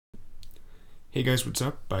Hey guys, what's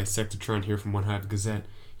up? Bisectatron here from OneHive Gazette,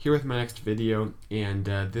 here with my next video, and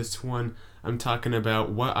this one I'm talking about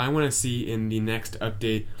what I want to see in the next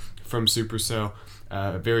update from Supercell.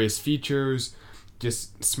 Various features,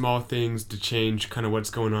 just small things to change kind of what's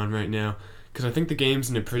going on right now, because I think the game's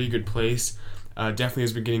in a pretty good place. Definitely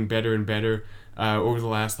has been getting better and better over the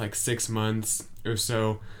last like 6 months or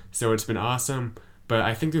so, so it's been awesome, but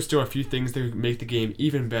I think there's still a few things that make the game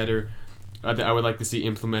even better that I would like to see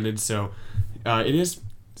implemented. So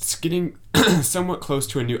it's getting somewhat close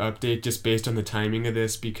to a new update just based on the timing of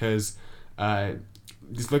this, because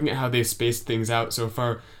just looking at how they've spaced things out so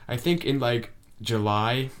far, I think in like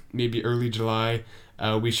July, maybe early July,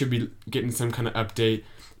 we should be getting some kind of update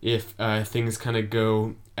if things kind of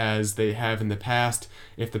go as they have in the past,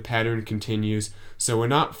 if the pattern continues. So we're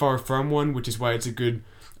not far from one, which is why it's a good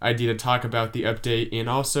idea to talk about the update. And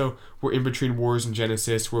also, we're in between wars in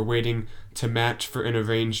Genesis. We're waiting to match for an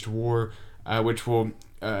arranged war, which will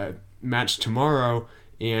match tomorrow,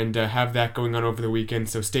 and have that going on over the weekend.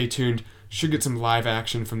 So stay tuned. Should get some live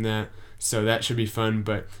action from that, so that should be fun.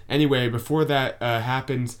 But anyway, before that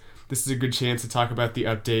happens, this is a good chance to talk about the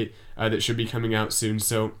update that should be coming out soon.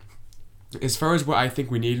 So as far as what I think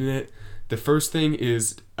we need in it, the first thing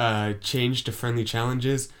is change to friendly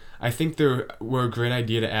challenges. I think they were a great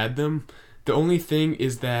idea to add them. The only thing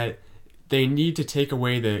is that they need to take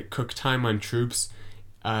away the cook time on troops,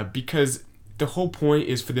 because the whole point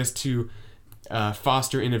is for this to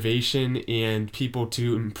foster innovation and people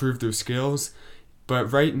to improve their skills.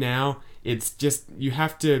 But right now, it's just you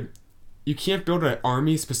can't build an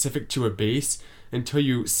army specific to a base until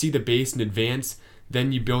you see the base in advance,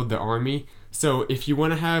 then you build the army. So if you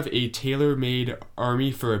want to have a tailor-made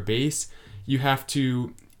army for a base, you have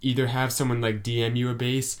to either have someone like DM you a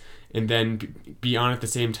base and then be on at the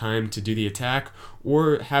same time to do the attack,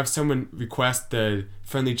 or have someone request the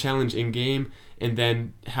friendly challenge in-game and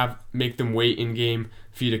then make them wait in-game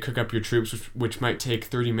for you to cook up your troops, which might take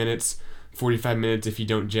 30 minutes, 45 minutes if you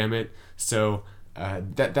don't gem it. So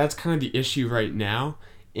that's kind of the issue right now,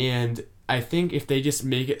 and I think if they just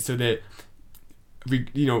make it so that,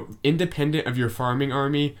 independent of your farming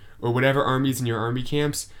army or whatever armies in your army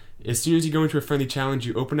camps, as soon as you go into a friendly challenge,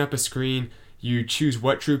 you open up a screen, you choose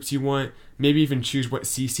what troops you want, maybe even choose what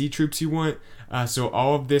CC troops you want. So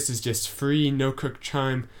all of this is just free, no cook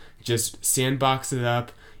time, just sandbox it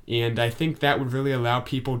up. And I think that would really allow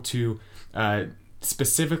people to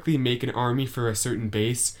specifically make an army for a certain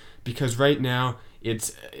base, because right now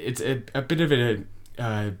it's a bit of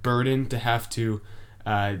a burden to have to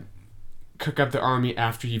cook up the army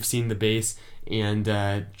after you've seen the base and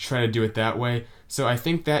try to do it that way. So I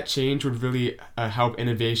think that change would really help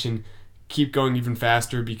innovation keep going even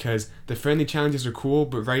faster, because the friendly challenges are cool,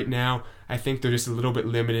 but right now I think they're just a little bit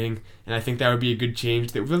limiting, and I think that would be a good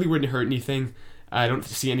change that really wouldn't hurt anything. I don't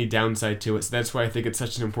see any downside to it, so that's why I think it's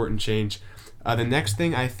such an important change. The next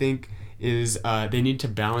thing I think is they need to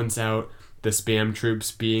balance out the spam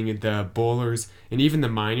troops, being the bowlers and even the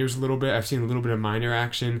miners a little bit. I've seen a little bit of miner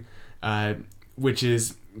action, which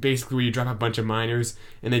is basically where you drop a bunch of miners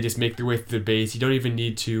and they just make their way through the base. You don't even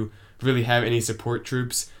need to really have any support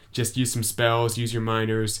troops. Just use some spells, use your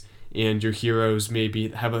miners, and your heroes maybe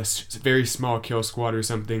have a very small kill squad or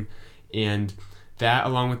something. And that,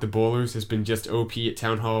 along with the bowlers, has been just OP at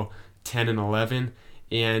Town Hall 10 and 11.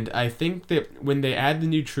 And I think that when they add the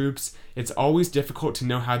new troops, it's always difficult to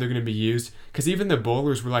know how they're going to be used, because even the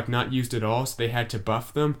bowlers were like not used at all, so they had to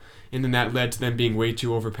buff them, and then that led to them being way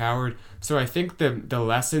too overpowered. So I think the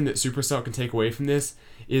lesson that Supercell can take away from this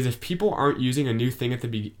is, if people aren't using a new thing at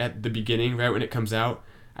the beginning, right when it comes out,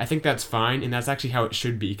 I think that's fine, and that's actually how it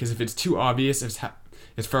should be. Because if it's too obvious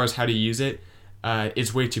as far as how to use it,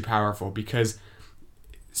 it's way too powerful. Because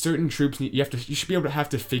certain troops you should be able to have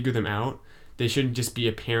to figure them out. They shouldn't just be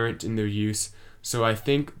apparent in their use. So I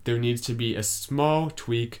think there needs to be a small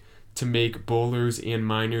tweak to make bowlers and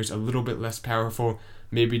miners a little bit less powerful.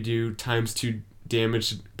 Maybe do ×2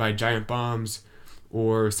 damage by giant bombs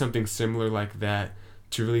or something similar like that,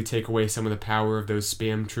 to really take away some of the power of those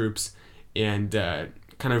spam troops and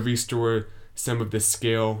kind of restore some of the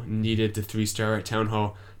skill needed to 3-star at Town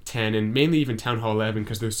Hall 10 and mainly even Town Hall 11,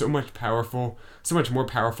 because they're so much more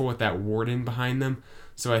powerful with that warden behind them.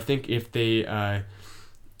 So I think if they're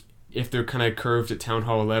kind of curved at Town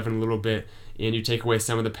Hall 11 a little bit and you take away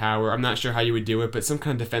some of the power, I'm not sure how you would do it, but some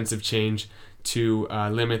kind of defensive change to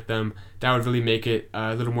limit them, that would really make it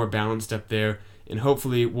a little more balanced up there. And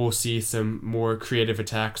hopefully we'll see some more creative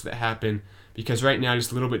attacks that happen, because right now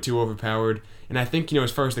just a little bit too overpowered. And I think,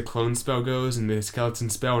 as far as the clone spell goes and the skeleton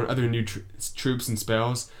spell and other new troops and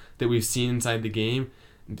spells that we've seen inside the game,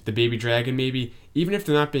 the baby dragon maybe, even if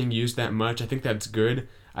they're not being used that much, I think that's good.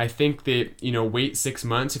 I think that, wait 6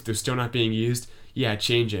 months if they're still not being used, yeah,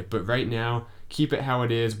 change it. But right now, keep it how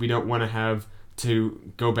it is. We don't want to have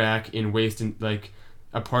to go back and waste like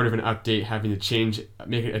a part of an update having to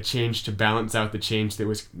make it a change to balance out the change that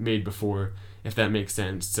was made before, if that makes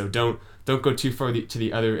sense. So don't go too far to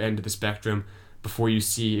the other end of the spectrum before you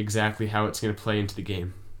see exactly how it's going to play into the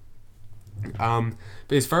game. But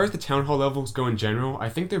as far as the Town Hall levels go in general, I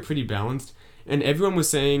think they're pretty balanced. And everyone was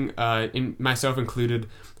saying, myself included,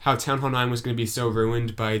 how Town Hall 9 was going to be so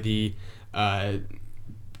ruined by the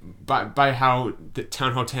by how the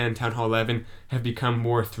Town Hall 10 and Town Hall 11 have become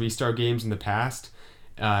more 3-star games in the past.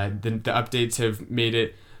 The updates have made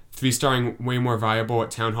it 3-starring way more viable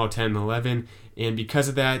at Town Hall 10 and 11, and because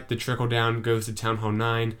of that, the trickle down goes to Town Hall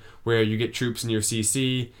 9, where you get troops in your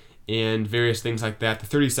CC and various things like that. The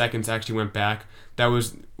 30 seconds actually went back. That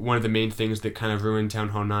was one of the main things that kind of ruined Town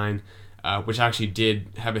Hall 9, which actually did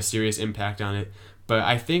have a serious impact on it. But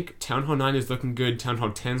I think Town Hall 9 is looking good, Town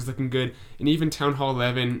Hall 10 is looking good, and even Town Hall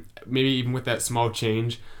 11, maybe even with that small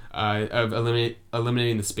change of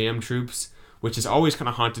eliminating the spam troops, which has always kind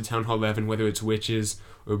of haunted Town Hall 11, whether it's witches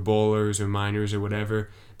or bowlers or miners or whatever.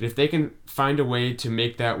 But if they can find a way to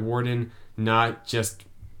make that warden not just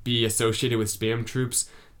be associated with spam troops,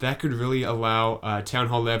 that could really allow Town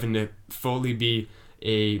Hall 11 to fully be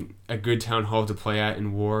a good town hall to play at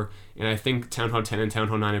in war. And I think Town Hall 10 and Town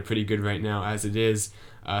Hall 9 are pretty good right now as it is.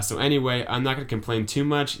 So anyway, I'm not going to complain too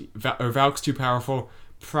much. Valk's too powerful,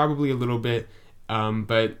 probably a little bit.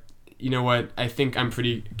 But you know what? I think I'm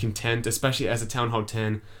pretty content, especially as a Town Hall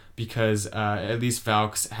 10, because at least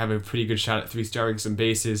Valks have a pretty good shot at 3-starring some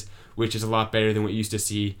bases, which is a lot better than what you used to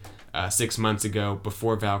see 6 months ago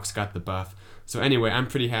before Valks got the buff. So anyway, I'm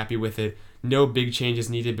pretty happy with it. No big changes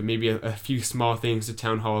needed, but maybe a few small things to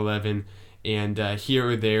Town Hall 11. And here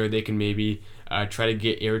or there, they can maybe try to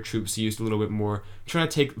get air troops used a little bit more. Try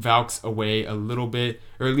to take Valks away a little bit,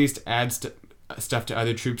 or at least add stuff to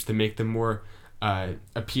other troops to make them more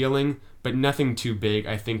appealing, but nothing too big.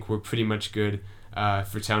 I think we're pretty much good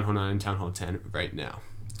for Town Hall 9 and Town Hall 10 right now.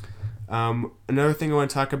 Another thing I want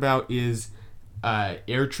to talk about is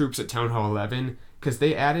air troops at Town Hall 11, because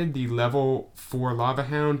they added the level 4 Lava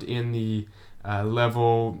Hound and the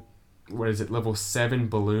level 7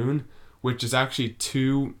 Balloon, which is actually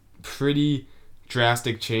 2 pretty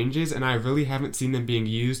drastic changes, and I really haven't seen them being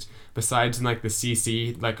used besides in like the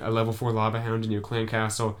CC, like a level 4 Lava Hound in your clan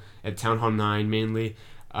castle at Town Hall 9 mainly.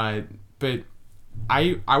 But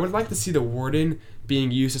I would like to see the Warden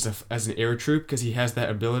being used as an air troop, because he has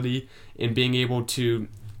that ability, in being able to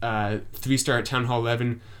 3-star at Town Hall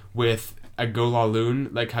 11 with a Gola Loon,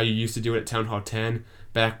 like how you used to do it at Town Hall 10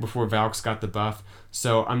 back before Valks got the buff.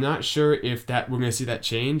 So I'm not sure if we're going to see that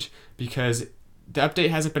change, because the update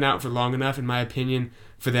hasn't been out for long enough, in my opinion,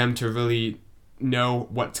 for them to really know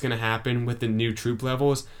what's going to happen with the new troop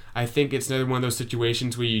levels. I think it's another one of those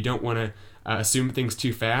situations where you don't want to assume things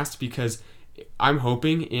too fast, because I'm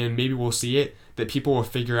hoping, and maybe we'll see it, that people will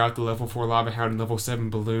figure out the level 4 Lava Hound and level 7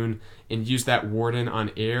 Balloon and use that Warden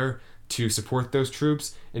on air to support those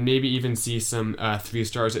troops, and maybe even see some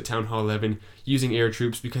 3-stars at Town Hall 11 using air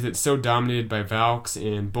troops, because it's so dominated by Valks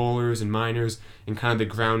and bowlers and miners and kind of the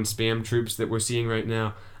ground spam troops that we're seeing right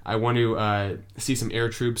now. I want to see some air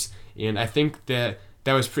troops, and I think that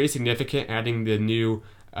was pretty significant, adding the new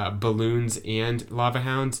balloons and Lava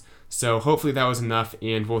Hounds. So hopefully that was enough,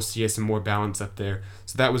 and we'll see some more balance up there.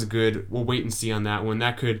 So that was good. We'll wait and see on that one.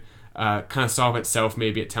 That could kind of solve itself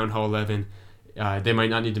maybe at Town Hall 11. They might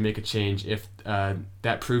not need to make a change if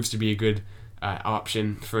that proves to be a good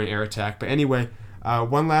option for an air attack. But anyway,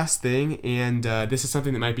 one last thing, and this is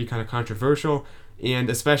something that might be kind of controversial, and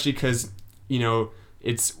especially because,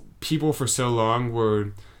 it's people for so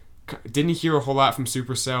long didn't hear a whole lot from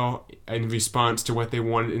Supercell in response to what they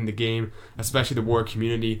wanted in the game, especially the war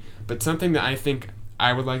community. But something that I think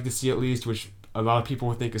I would like to see, at least, which a lot of people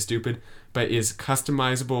would think is stupid, but is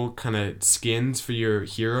customizable kind of skins for your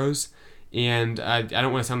heroes. And I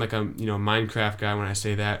don't want to sound like a Minecraft guy when I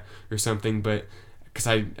say that or something, but because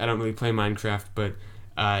I don't really play Minecraft, but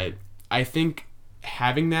I think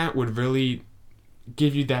having that would really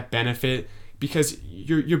give you that benefit, because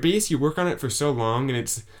your base, you work on it for so long, and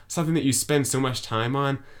it's something that you spend so much time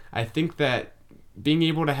on. I think that being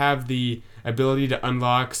able to have the ability to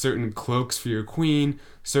unlock certain cloaks for your queen,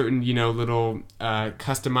 certain little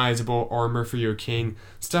customizable armor for your king,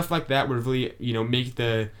 stuff like that would really make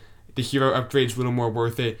the hero upgrades a little more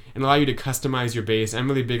worth it, and allow you to customize your base. I'm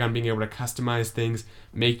really big on being able to customize things,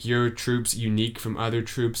 make your troops unique from other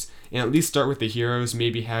troops, and at least start with the heroes,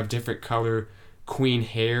 maybe have different color queen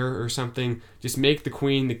hair or something. Just make the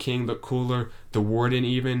queen, the king look cooler, the warden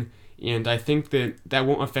even. And I think that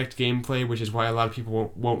won't affect gameplay, which is why a lot of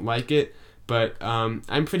people won't like it. But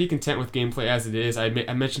I'm pretty content with gameplay as it is. I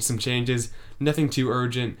mentioned some changes, nothing too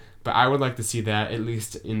urgent, but I would like to see that at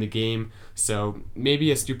least in the game. So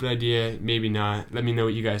maybe a stupid idea, maybe not. Let me know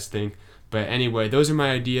what you guys think. But anyway, those are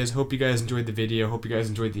my ideas. Hope you guys enjoyed the video. Hope you guys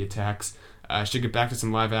enjoyed the attacks. I should get back to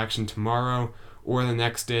some live action tomorrow or the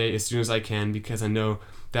next day as soon as I can, because I know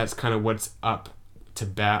that's kind of what's up to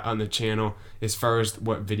bat on the channel as far as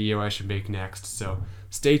what video I should make next. So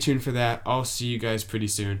stay tuned for that. I'll see you guys pretty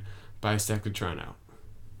soon. Bisectatron out.